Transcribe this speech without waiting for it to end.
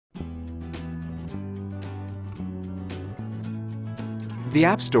The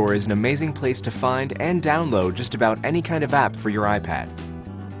App Store is an amazing place to find and download just about any kind of app for your iPad.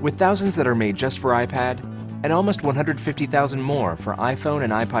 With thousands that are made just for iPad, and almost 150,000 more for iPhone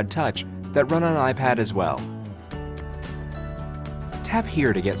and iPod Touch that run on iPad as well. Tap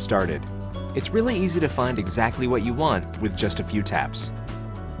here to get started. It's really easy to find exactly what you want with just a few taps.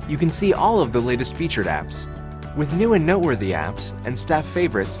 You can see all of the latest featured apps, with new and noteworthy apps and staff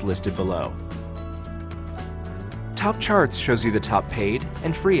favorites listed below. Top Charts shows you the top paid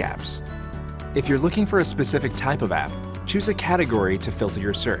and free apps. If you're looking for a specific type of app, choose a category to filter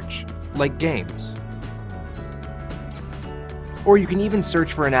your search, like games. Or you can even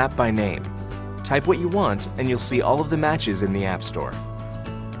search for an app by name. Type what you want and you'll see all of the matches in the App Store.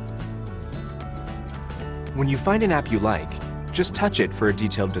 When you find an app you like, just touch it for a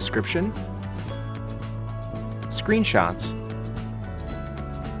detailed description, screenshots,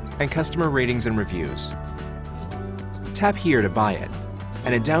 and customer ratings and reviews. Tap here to buy it,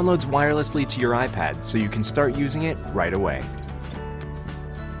 and it downloads wirelessly to your iPad so you can start using it right away.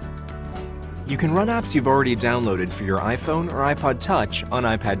 You can run apps you've already downloaded for your iPhone or iPod Touch on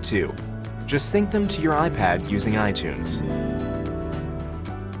iPad too. Just sync them to your iPad using iTunes.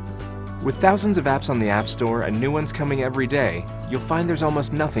 With thousands of apps on the App Store and new ones coming every day, you'll find there's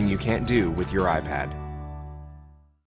almost nothing you can't do with your iPad.